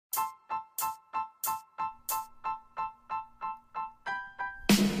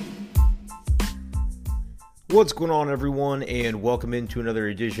What's going on, everyone, and welcome into another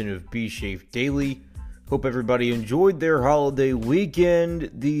edition of B-Shape Daily. Hope everybody enjoyed their holiday weekend.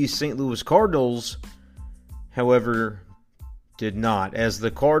 The St. Louis Cardinals, however, did not, as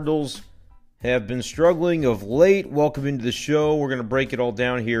the Cardinals have been struggling of late. Welcome into the show. We're going to break it all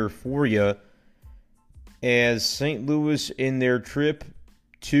down here for you, as St. Louis, in their trip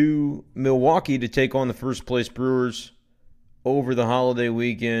to Milwaukee to take on the first-place Brewers over the holiday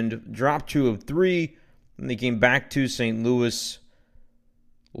weekend, dropped 2 of 3. And they came back to St. Louis,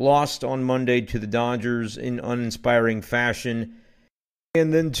 lost on Monday to the Dodgers in uninspiring fashion.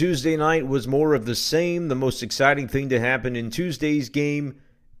 And then Tuesday night was more of the same. The most exciting thing to happen in Tuesday's game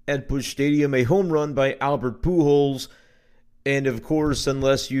at Busch Stadium, a home run by Albert Pujols. And of course,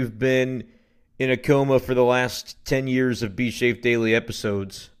 unless you've been in a coma for the last 10 years of B-Shape Daily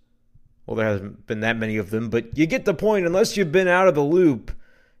episodes, well, there hasn't been that many of them, but you get the point. Unless you've been out of the loop,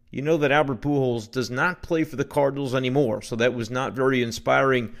 you know that Albert Pujols does not play for the Cardinals anymore, so that was not very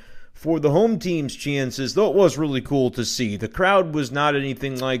inspiring for the home team's chances, though it was really cool to see. The crowd was not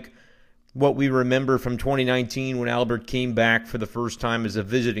anything like what we remember from 2019 when Albert came back for the first time as a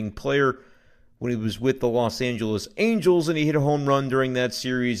visiting player when he was with the Los Angeles Angels, and he hit a home run during that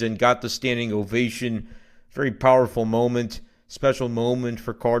series and got the standing ovation. Very powerful moment, special moment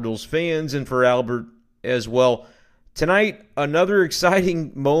for Cardinals fans and for Albert as well. Tonight, another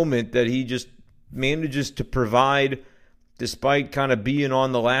exciting moment that he just manages to provide despite kind of being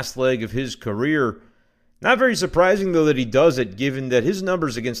on the last leg of his career. Not very surprising, though, that he does it, given that his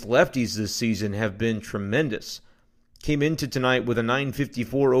numbers against lefties this season have been tremendous. Came into tonight with a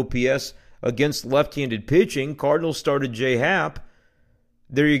 .954 OPS against left-handed pitching. Cardinals started J. Happ.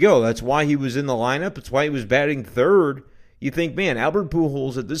 There you go. That's why he was in the lineup. That's why he was batting third. You think, man, Albert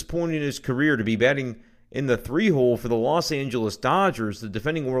Pujols at this point in his career to be batting in the 3-hole for the Los Angeles Dodgers, the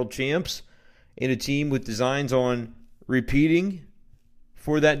defending world champs, in a team with designs on repeating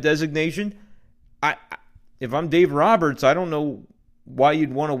for that designation. If I'm Dave Roberts, I don't know why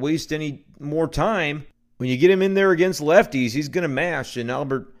you'd want to waste any more time. When you get him in there against lefties, he's going to mash, and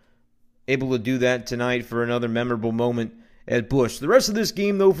Albert able to do that tonight for another memorable moment at Busch. The rest of this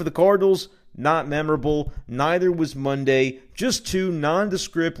game, though, for the Cardinals, not memorable. Neither was Monday. Just 2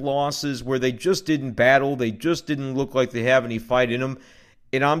 nondescript losses where they just didn't battle. They just didn't look like they have any fight in them.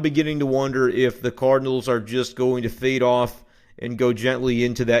 And I'm beginning to wonder if the Cardinals are just going to fade off and go gently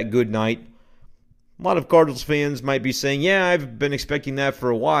into that good night. A lot of Cardinals fans might be saying, yeah, I've been expecting that for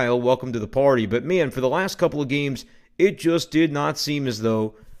a while. Welcome to the party. But man, for the last couple of games, it just did not seem as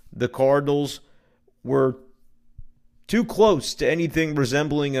though the Cardinals were too close to anything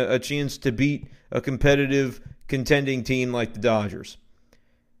resembling a chance to beat a competitive, contending team like the Dodgers.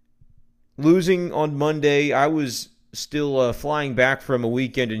 Losing on Monday, I was still flying back from a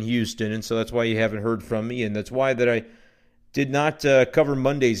weekend in Houston, and so that's why you haven't heard from me, and that's why that I did not cover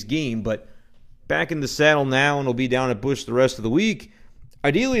Monday's game, but back in the saddle now, and will be down at Busch the rest of the week.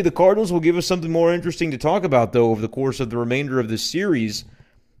 Ideally, the Cardinals will give us something more interesting to talk about, though, over the course of the remainder of this series.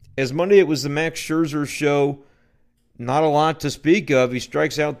 As Monday, it was the Max Scherzer show. Not a lot to speak of. He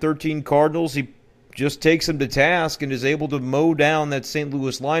strikes out 13 Cardinals. He just takes them to task and is able to mow down that St.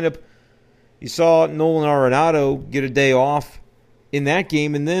 Louis lineup. You saw Nolan Arenado get a day off in that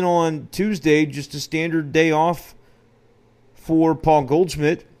game. And then on Tuesday, just a standard day off for Paul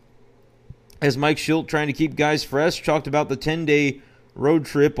Goldschmidt. As Mike Shildt, trying to keep guys fresh, talked about the 10-day road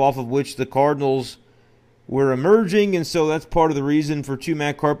trip off of which the Cardinals were emerging. And so that's part of the reason for 2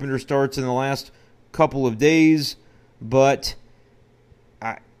 Matt Carpenter starts in the last couple of days. But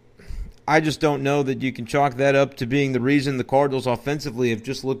I just don't know that you can chalk that up to being the reason the Cardinals offensively have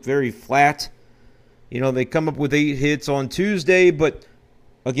just looked very flat. You know, they come up with 8 hits on Tuesday, but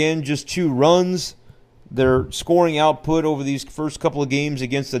again, just 2 runs. Their scoring output over these first couple of games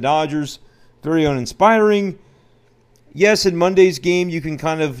against the Dodgers, very uninspiring. Yes, in Monday's game, you can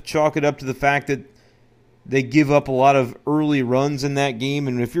kind of chalk it up to the fact that they give up a lot of early runs in that game,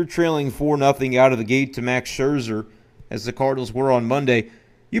 and if you're trailing 4-0 out of the gate to Max Scherzer, as the Cardinals were on Monday,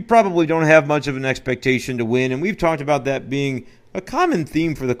 you probably don't have much of an expectation to win. And we've talked about that being a common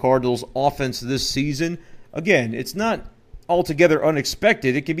theme for the Cardinals' offense this season. Again, it's not altogether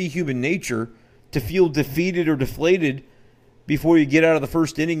unexpected. It can be human nature to feel defeated or deflated before you get out of the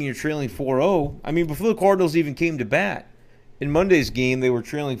first inning and you're trailing 4-0. I mean, before the Cardinals even came to bat, in Monday's game, they were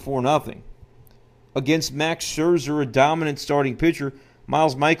trailing 4-0. Against Max Scherzer, a dominant starting pitcher,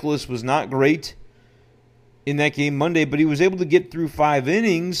 Miles Mikolas was not great in that game Monday, but he was able to get through 5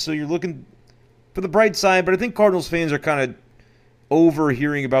 innings, so you're looking for the bright side. But I think Cardinals fans are kind of over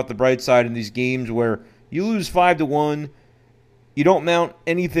hearing about the bright side in these games where you lose 5-1, you don't mount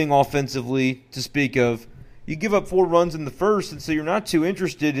anything offensively to speak of, You give up 4 runs in the first, and so you're not too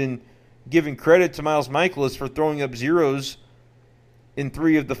interested in giving credit to Miles Mikolas for throwing up zeros in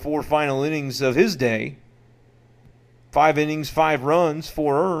 3 of the 4 final innings of his day. 5 innings, 5 runs,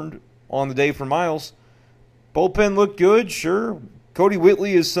 4 earned on the day for Miles. Bullpen looked good, sure. Cody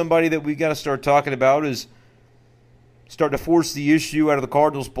Whitley is somebody that we got to start talking about, is start to force the issue out of the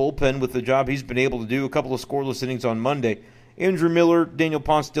Cardinals bullpen with the job he's been able to do. A couple of scoreless innings on Monday. Andrew Miller, Daniel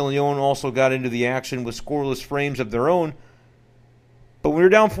Ponce de Leon also got into the action with scoreless frames of their own. But when you're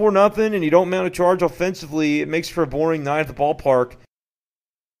down 4-0 and you don't mount a charge offensively, it makes for a boring night at the ballpark.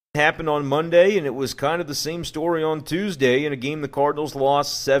 It happened on Monday, and it was kind of the same story on Tuesday in a game the Cardinals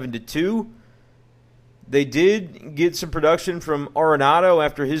lost 7-2. They did get some production from Arenado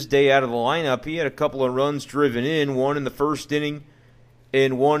after his day out of the lineup. He had a couple of runs driven in, 1 in the first inning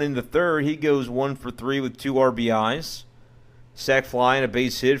and 1 in the third. He goes 1 for 3 with 2 RBIs. Sac fly and a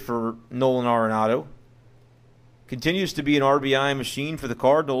base hit for Nolan Arenado. Continues to be an RBI machine for the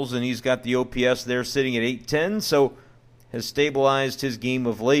Cardinals, and he's got the OPS there sitting at 810, so has stabilized his game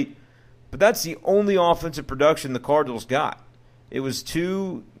of late. But that's the only offensive production the Cardinals got. It was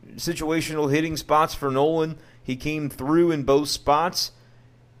 2 situational hitting spots for Nolan. He came through in both spots,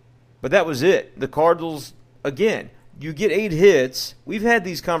 but that was it. The Cardinals, again, you get 8 hits. We've had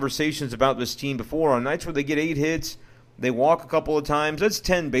these conversations about this team before. On nights where they get 8 hits, they walk a couple of times. That's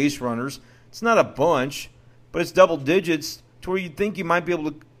 10 base runners. It's not a bunch, but it's double digits to where you'd think you might be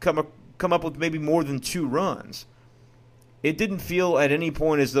able to come up with maybe more than 2 runs. It didn't feel at any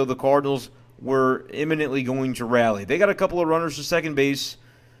point as though the Cardinals were imminently going to rally. They got a couple of runners to second base.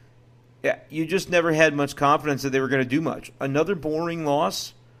 Yeah, you just never had much confidence that they were going to do much. Another boring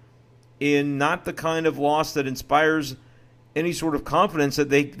loss, in not the kind of loss that inspires any sort of confidence that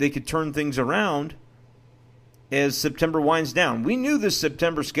they could turn things around as September winds down. We knew this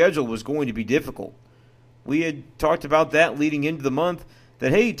September schedule was going to be difficult. We had talked about that leading into the month,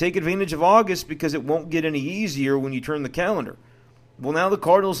 that, hey, take advantage of August because it won't get any easier when you turn the calendar. Well, now the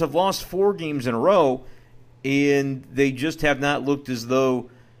Cardinals have lost 4 games in a row, and they just have not looked as though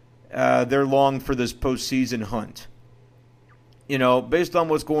they're long for this postseason hunt. You know, based on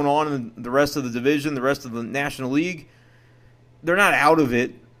what's going on in the rest of the division, the rest of the National League, they're not out of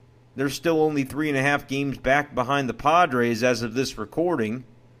it. They're still only 3.5 games back behind the Padres as of this recording.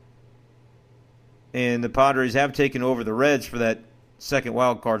 And the Padres have taken over the Reds for that second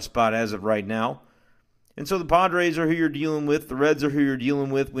wild card spot as of right now. And so the Padres are who you're dealing with. The Reds are who you're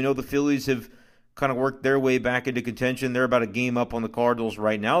dealing with. We know the Phillies have kind of worked their way back into contention. They're about a game up on the Cardinals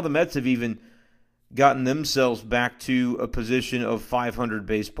right now. The Mets have even gotten themselves back to a position of 500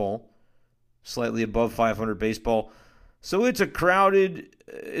 baseball, slightly above 500 baseball. So it's a crowded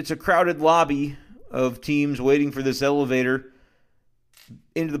lobby of teams waiting for this elevator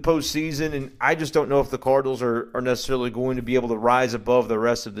into the postseason, and I just don't know if the Cardinals are necessarily going to be able to rise above the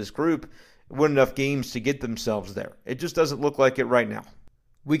rest of this group, win enough games to get themselves there. It just doesn't look like it right now.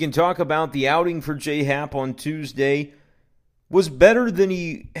 We can talk about the outing for J. Happ on Tuesday. Was better than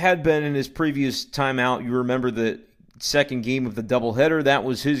he had been in his previous time out. You remember the second game of the doubleheader. That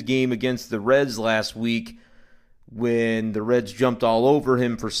was his game against the Reds last week when the Reds jumped all over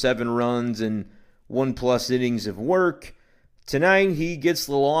him for 7 runs and 1+ innings of work. Tonight he gets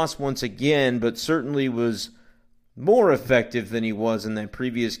the loss once again, but certainly was more effective than he was in that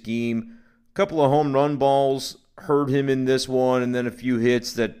previous game. A couple of home run balls hurt him in this one, and then a few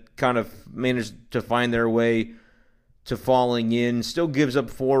hits that kind of managed to find their way to falling in. Still gives up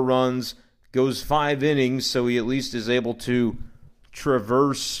 4 runs, goes 5 innings, so he at least is able to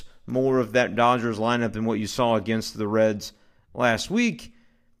traverse more of that Dodgers lineup than what you saw against the Reds last week.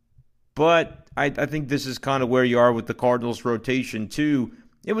 But I think this is kind of where you are with the Cardinals rotation too.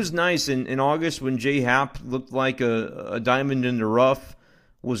 It was nice in August when J. Happ looked like a diamond in the rough,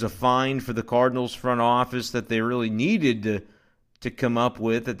 was a find for the Cardinals front office that they really needed to come up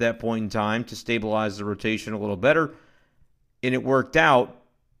with at that point in time to stabilize the rotation a little better. And it worked out,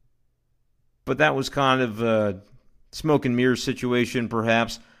 but that was kind of a smoke and mirrors situation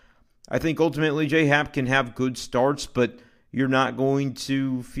perhaps. I think ultimately J. Happ can have good starts, but you're not going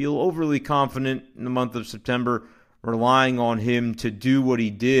to feel overly confident in the month of September relying on him to do what he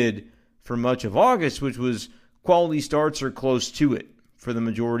did for much of August, which was quality starts or close to it for the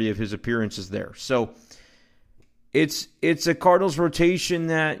majority of his appearances there. So it's a Cardinals rotation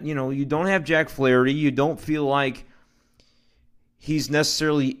that, you don't have Jack Flaherty. You don't feel like he's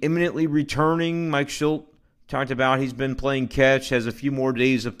necessarily imminently returning. Mike Shildt talked about he's been playing catch, has a few more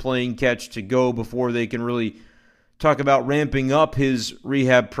days of playing catch to go before they can really talk about ramping up his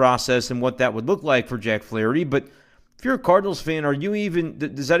rehab process and what that would look like for Jack Flaherty. But if you're a Cardinals fan,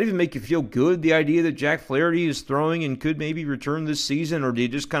 does that even make you feel good, the idea that Jack Flaherty is throwing and could maybe return this season? Or do you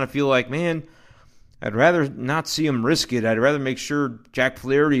just kind of feel like, man, I'd rather not see him risk it. I'd rather make sure Jack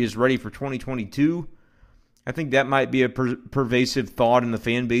Flaherty is ready for 2022. I think that might be a pervasive thought in the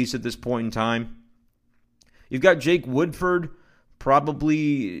fan base at this point in time. You've got Jake Woodford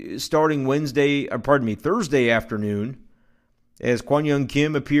probably starting Thursday afternoon, as Kwon Young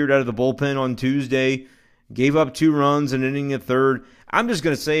Kim appeared out of the bullpen on Tuesday, gave up 2 runs and inning a third. I'm just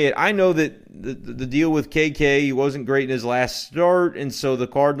going to say it. I know that the deal with KK, he wasn't great in his last start, and so the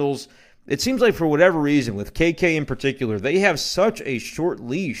Cardinals, it seems like for whatever reason, with KK in particular, they have such a short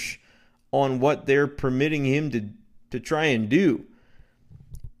leash on what they're permitting him to try and do.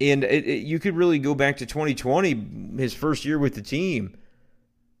 And you could really go back to 2020, his first year with the team,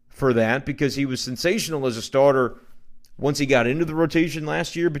 for that, because he was sensational as a starter once he got into the rotation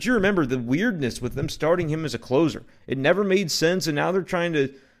last year. But you remember the weirdness with them starting him as a closer. It never made sense, and now they're trying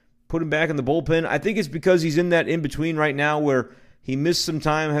to put him back in the bullpen. I think it's because he's in that in-between right now where he missed some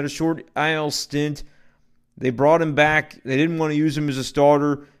time, had a short IL stint. They brought him back. They didn't want to use him as a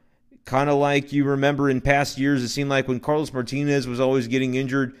starter. Kind of like you remember in past years, it seemed like when Carlos Martinez was always getting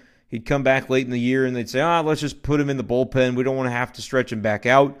injured, he'd come back late in the year and they'd say, let's just put him in the bullpen. We don't want to have to stretch him back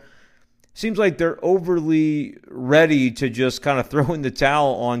out. Seems like they're overly ready to just kind of throw in the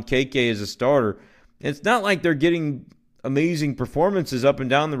towel on KK as a starter. It's not like they're getting amazing performances up and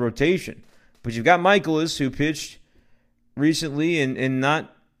down the rotation. But you've got Michaelis, who pitched recently and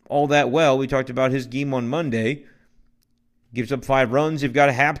not all that well. We talked about his game on Monday. Gives up 5 runs. You've got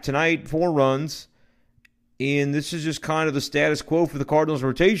a Happ tonight, 4 runs. And this is just kind of the status quo for the Cardinals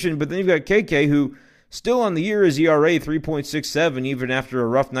rotation. But then you've got KK, who still on the year is ERA 3.67, even after a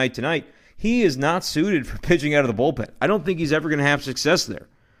rough night tonight. He is not suited for pitching out of the bullpen. I don't think he's ever going to have success there.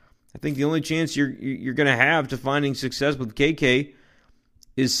 I think the only chance you're going to have to finding success with KK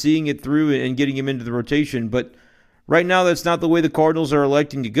is seeing it through and getting him into the rotation. But right now, that's not the way the Cardinals are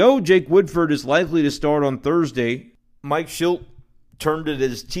electing to go. Jake Woodford is likely to start on Thursday. Mike Shildt turned it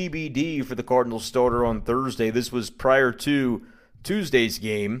as TBD for the Cardinals starter on Thursday. This was prior to Tuesday's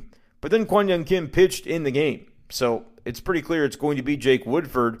game. But then Kwon Young Kim pitched in the game. So it's pretty clear it's going to be Jake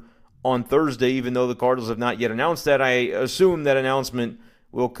Woodford on Thursday, even though the Cardinals have not yet announced that. I assume that announcement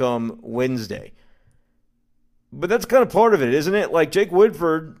will come Wednesday. But that's kind of part of it, isn't it? Like Jake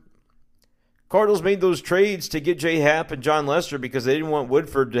Woodford, Cardinals made those trades to get J. Happ and John Lester because they didn't want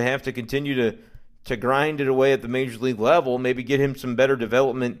Woodford to have to continue to grind it away at the major league level, maybe get him some better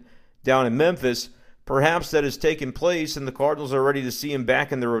development down in Memphis. Perhaps that has taken place and the Cardinals are ready to see him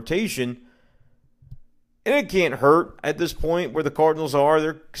back in the rotation. And it can't hurt at this point where the Cardinals are.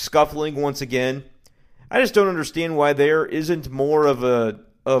 They're scuffling once again. I just don't understand why there isn't more of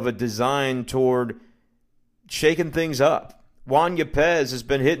a design toward shaking things up. Juan Yepez has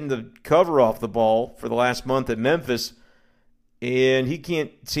been hitting the cover off the ball for the last month at Memphis, and he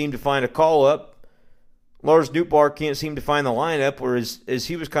can't seem to find a call-up. Lars Nootbaar can't seem to find the lineup, whereas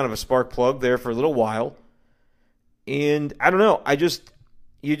he was kind of a spark plug there for a little while. And I don't know.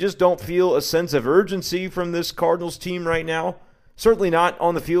 You just don't feel a sense of urgency from this Cardinals team right now. Certainly not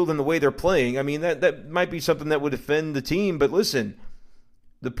on the field and the way they're playing. I mean, that might be something that would offend the team. But listen,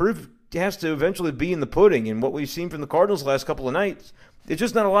 the proof has to eventually be in the pudding. And what we've seen from the Cardinals the last couple of nights, it's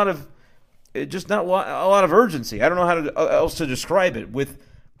just not a lot of urgency. I don't know how else to describe it. With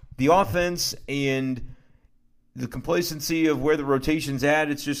the offense and the complacency of where the rotation's at,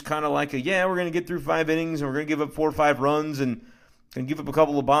 it's just kind of like we're going to get through 5 innings and we're going to give up 4 or 5 runs and give up a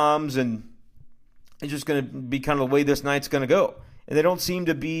couple of bombs, and it's just going to be kind of the way this night's going to go. And they don't seem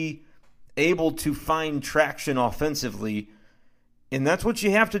to be able to find traction offensively, and that's what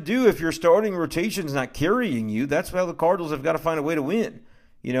you have to do if your starting rotation's not carrying you. That's how the Cardinals have got to find a way to win.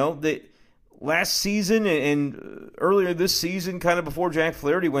 You know, last season and earlier this season, kind of before Jack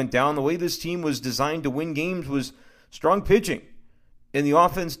Flaherty went down, the way this team was designed to win games was strong pitching and the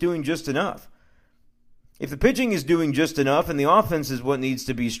offense doing just enough. If the pitching is doing just enough and the offense is what needs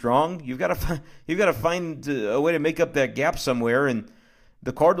to be strong, you've got to find a way to make up that gap somewhere. And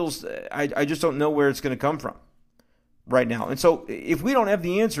the Cardinals, I just don't know where it's going to come from right now. And so if we don't have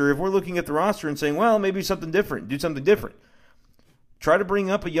the answer, if we're looking at the roster and saying, well, maybe something different, do something different. Try to bring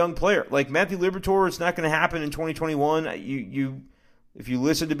up a young player. Like Matthew Liberatore, it's not going to happen in 2021. If you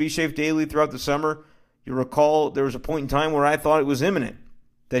listen to B-Shape Daily throughout the summer, you recall there was a point in time where I thought it was imminent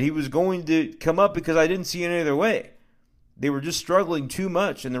that he was going to come up because I didn't see any other way. They were just struggling too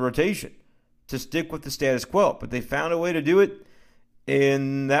much in the rotation to stick with the status quo. But they found a way to do it,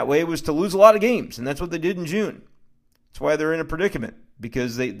 and that way was to lose a lot of games, and that's what they did in June. That's why they're in a predicament,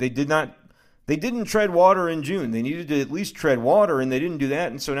 because they they didn't tread water in June. They needed to at least tread water, and they didn't do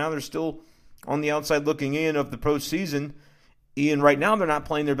that. And so now they're still on the outside looking in of the postseason. And right now they're not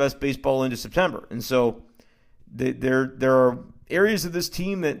playing their best baseball into September. And so there are areas of this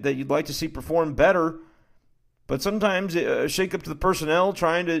team that you'd like to see perform better. But sometimes a shake-up to the personnel,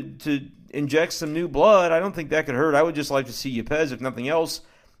 trying to inject some new blood, I don't think that could hurt. I would just like to see Yepez, if nothing else,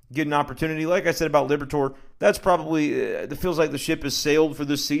 get an opportunity. Like I said about Liberatore, that's probably, it feels like the ship has sailed for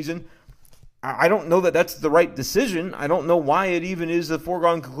this season. I don't know that that's the right decision. I don't know why it even is a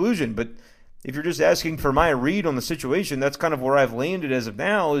foregone conclusion. But if you're just asking for my read on the situation, that's kind of where I've landed as of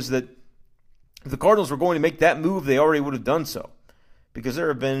now, is that if the Cardinals were going to make that move, they already would have done so. Because there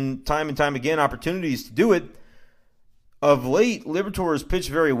have been time and time again opportunities to do it. Of late, Liberatore has pitched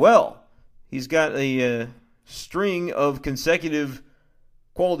very well. He's got a string of consecutive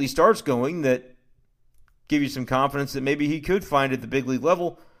quality starts going that give you some confidence that maybe he could find at the big league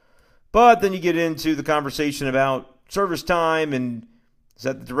level. But then you get into the conversation about service time, and is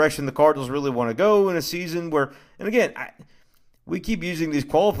that the direction the Cardinals really want to go in a season where, and again, we keep using these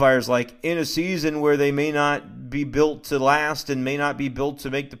qualifiers like in a season where they may not be built to last and may not be built to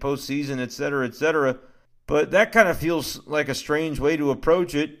make the postseason, et cetera, et cetera. But that kind of feels like a strange way to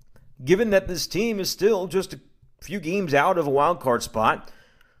approach it, given that this team is still just a few games out of a wild card spot.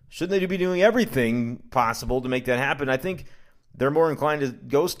 Shouldn't they be doing everything possible to make that happen? I think they're more inclined to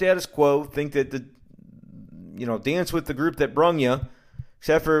go status quo, think that dance with the group that brung you,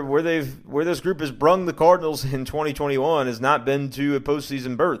 except for where this group has brung the Cardinals in 2021 has not been to a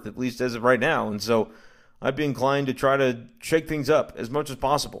postseason berth, at least as of right now. And so I'd be inclined to try to shake things up as much as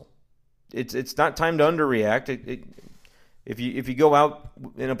possible. It's not time to underreact. If you go out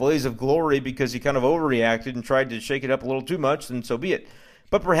in a blaze of glory because you kind of overreacted and tried to shake it up a little too much, then so be it.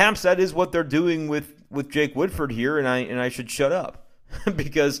 But perhaps that is what they're doing with Jake Woodford here, and I should shut up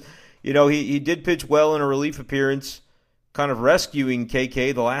because he did pitch well in a relief appearance, kind of rescuing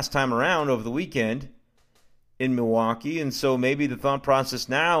KK the last time around over the weekend in Milwaukee, and so maybe the thought process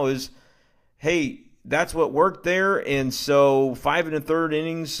now is, hey, that's what worked there, and so 5 1/3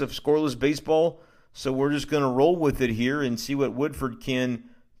 innings of scoreless baseball, so we're just going to roll with it here and see what Woodford can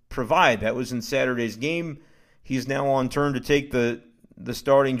provide. That was in Saturday's game. He's now on turn to take the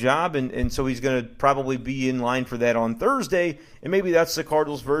starting job, and so he's going to probably be in line for that on Thursday, and maybe that's the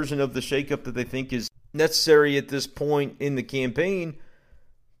Cardinals' version of the shakeup that they think is necessary at this point in the campaign.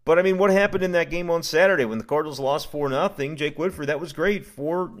 But, I mean, what happened in that game on Saturday when the Cardinals lost 4-0? Jake Woodford, that was great. 5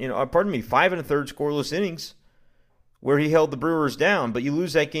 1/3 scoreless innings where he held the Brewers down. But you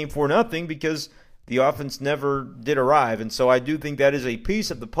lose that game 4-0 because the offense never did arrive. And so I do think that is a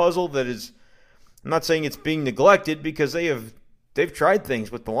piece of the puzzle that is, I'm not saying it's being neglected because they've tried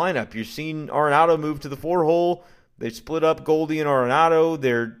things with the lineup. You've seen Arenado move to the 4-hole. They've split up Goldie and Arenado.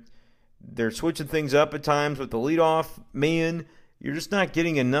 They're switching things up at times with the leadoff man. You're just not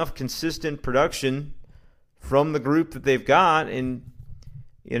getting enough consistent production from the group that they've got. And,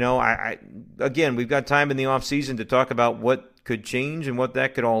 again, we've got time in the offseason to talk about what could change and what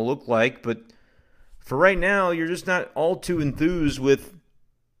that could all look like. But for right now, you're just not all too enthused with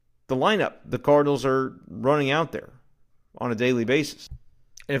the lineup the Cardinals are running out there on a daily basis.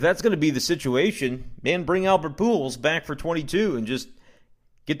 And if that's going to be the situation, man, bring Albert Pujols back for 22 and just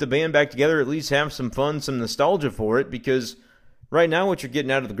get the band back together, at least have some fun, some nostalgia for it, because right now, what you're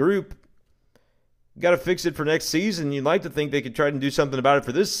getting out of the group, you got to fix it for next season. You'd like to think they could try to do something about it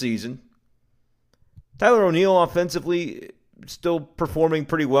for this season. Tyler O'Neill, offensively, still performing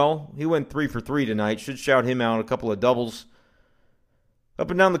pretty well. He went 3 for 3 tonight. Should shout him out, a couple of doubles. Up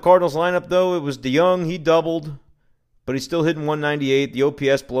and down the Cardinals lineup, though, it was DeYoung. He doubled, but he's still hitting 198. The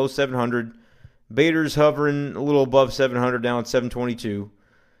OPS below 700. Bader's hovering a little above 700 now at 722.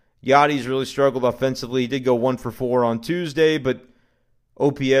 Yachty's really struggled offensively. He did go 1 for 4 on Tuesday, but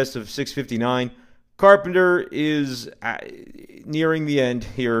OPS of 659. Carpenter is nearing the end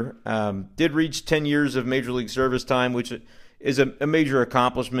here. Did reach 10 years of Major League service time, which is a major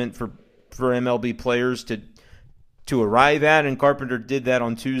accomplishment for MLB players to arrive at, and Carpenter did that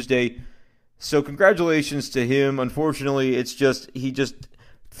on Tuesday. So congratulations to him. Unfortunately, he just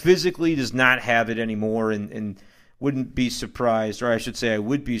physically does not have it anymore, and wouldn't be surprised, or I should say I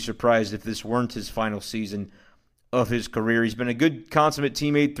would be surprised if this weren't his final season of his career. He's been a good consummate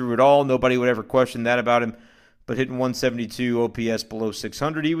teammate through it all. Nobody would ever question that about him. But hitting 172, OPS below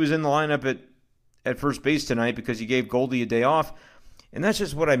 600. He was in the lineup at first base tonight because he gave Goldie a day off. And that's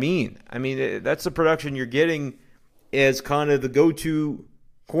just what I mean. I mean, that's the production you're getting as kind of the go-to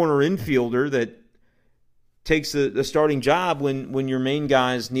corner infielder that takes the starting job when your main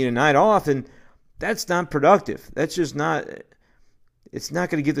guys need a night off. And that's not productive. That's just not it's not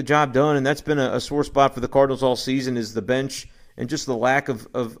going to get the job done, and that's been a sore spot for the Cardinals all season is the bench and just the lack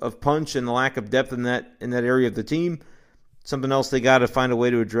of punch and the lack of depth in that area of the team. Something else they got to find a way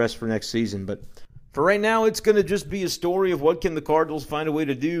to address for next season. But for right now, it's going to just be a story of what can the Cardinals find a way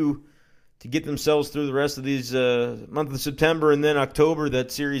to do to get themselves through the rest of these month of September and then October,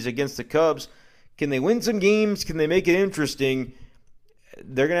 that series against the Cubs. Can they win some games? Can they make it interesting?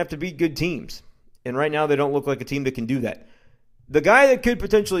 They're going to have to beat good teams. And right now, they don't look like a team that can do that. The guy that could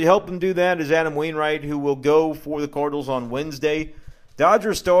potentially help them do that is Adam Wainwright, who will go for the Cardinals on Wednesday.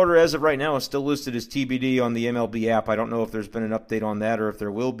 Dodgers starter, as of right now, is still listed as TBD on the MLB app. I don't know if there's been an update on that or if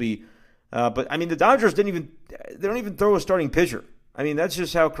there will be. But, I mean, the Dodgers don't even throw a starting pitcher. I mean, that's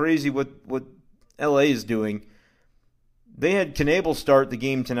just how crazy what LA is doing. They had Knebel start the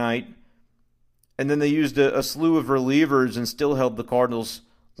game tonight, and then they used a slew of relievers and still held the Cardinals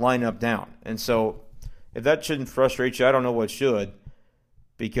lineup down. And so if that shouldn't frustrate you, I don't know what should,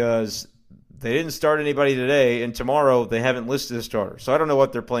 because they didn't start anybody today, and tomorrow they haven't listed a starter. So I don't know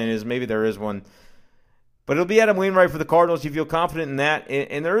what their plan is. Maybe there is one. But it'll be Adam Wainwright for the Cardinals. You feel confident in that.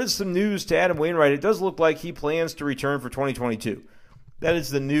 And there is some news to Adam Wainwright. It does look like he plans to return for 2022. That is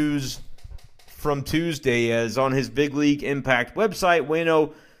the news from Tuesday, as on his Big League Impact website,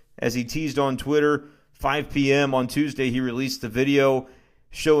 Waino, as he teased on Twitter, 5 p.m. on Tuesday, he released the video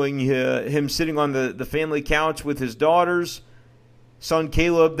showing him sitting on the family couch with his daughters, son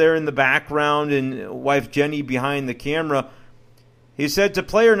Caleb there in the background, and wife Jenny behind the camera. He said to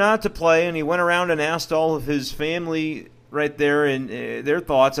play or not to play, and he went around and asked all of his family right there and their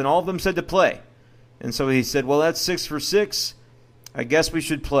thoughts, and all of them said to play. And so he said, well, that's 6 for 6. I guess we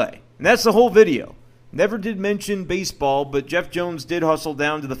should play. And that's the whole video. Never did mention baseball, but Jeff Jones did hustle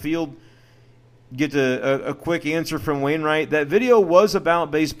down to the field, get a quick answer from Wainwright. That video was about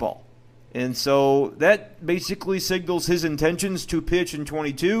baseball. And so that basically signals his intentions to pitch in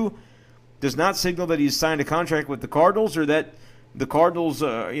 22. Does not signal that he's signed a contract with the Cardinals or that the Cardinals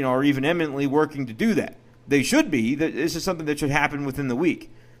are even imminently working to do that. They should be. This is something that should happen within the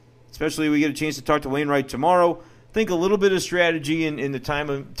week. Especially if we get a chance to talk to Wainwright tomorrow. Think a little bit of strategy in the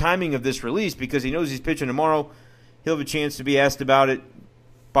timing of this release, because he knows he's pitching tomorrow. He'll have a chance to be asked about it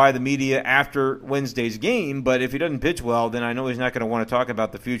by the media after Wednesday's game. But if he doesn't pitch well, then I know he's not going to want to talk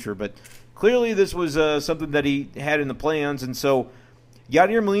about the future. But clearly this was something that he had in the plans. And so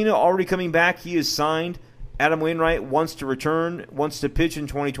Yadier Molina already coming back. He is signed. Adam Wainwright wants to return, wants to pitch in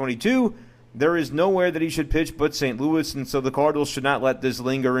 2022. There is nowhere that he should pitch but St. Louis. And so the Cardinals should not let this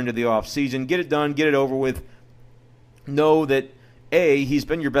linger into the offseason. Get it done. Get it over with. Know that, A, he's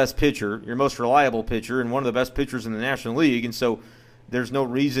been your best pitcher, your most reliable pitcher, and one of the best pitchers in the National League, and so there's no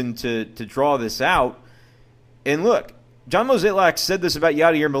reason to draw this out. And look, John Mozeliak said this about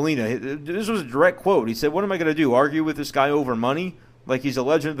Yadier Molina. This was a direct quote. He said, what am I going to do, argue with this guy over money? Like he's a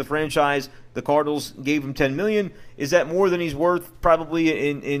legend of the franchise. The Cardinals gave him $10 million. Is that more than he's worth probably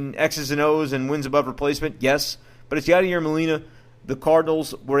in X's and O's and wins above replacement? Yes. But it's Yadier Molina. The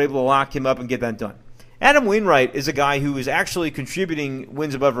Cardinals were able to lock him up and get that done. Adam Wainwright is a guy who is actually contributing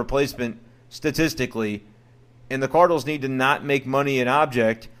wins above replacement statistically, and the Cardinals need to not make money an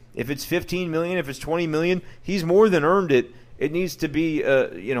object. If it's $15 million, if it's $20 million, he's more than earned it. It needs to be,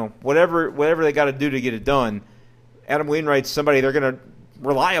 whatever they got to do to get it done. Adam Wainwright's somebody they're going to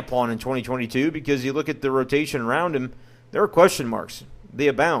rely upon in 2022 because you look at the rotation around him, there are question marks. They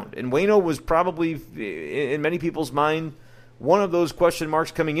abound. And Waino was probably, in many people's mind, one of those question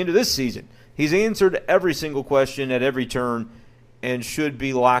marks coming into this season. He's answered every single question at every turn and should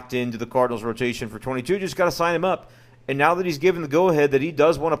be locked into the Cardinals rotation for 22. Just got to sign him up. And now that he's given the go-ahead that he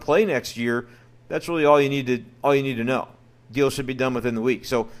does want to play next year, that's really all you need to know. Deal should be done within the week.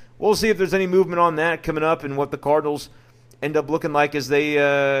 So we'll see if there's any movement on that coming up and what the Cardinals end up looking like as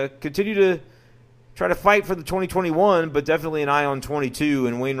they continue to try to fight for the 2021, but definitely an eye on 22,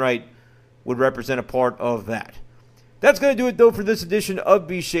 and Wainwright would represent a part of that. That's going to do it, though, for this edition of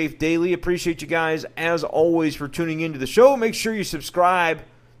Be Safe Daily. Appreciate you guys, as always, for tuning into the show. Make sure you subscribe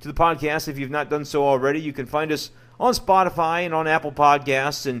to the podcast if you've not done so already. You can find us on Spotify and on Apple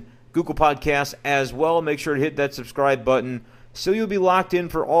Podcasts and Google Podcasts as well. Make sure to hit that subscribe button so you'll be locked in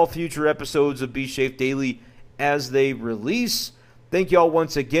for all future episodes of Be Safe Daily as they release. Thank you all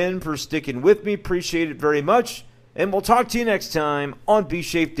once again for sticking with me. Appreciate it very much. And we'll talk to you next time on Be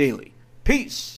Safe Daily. Peace.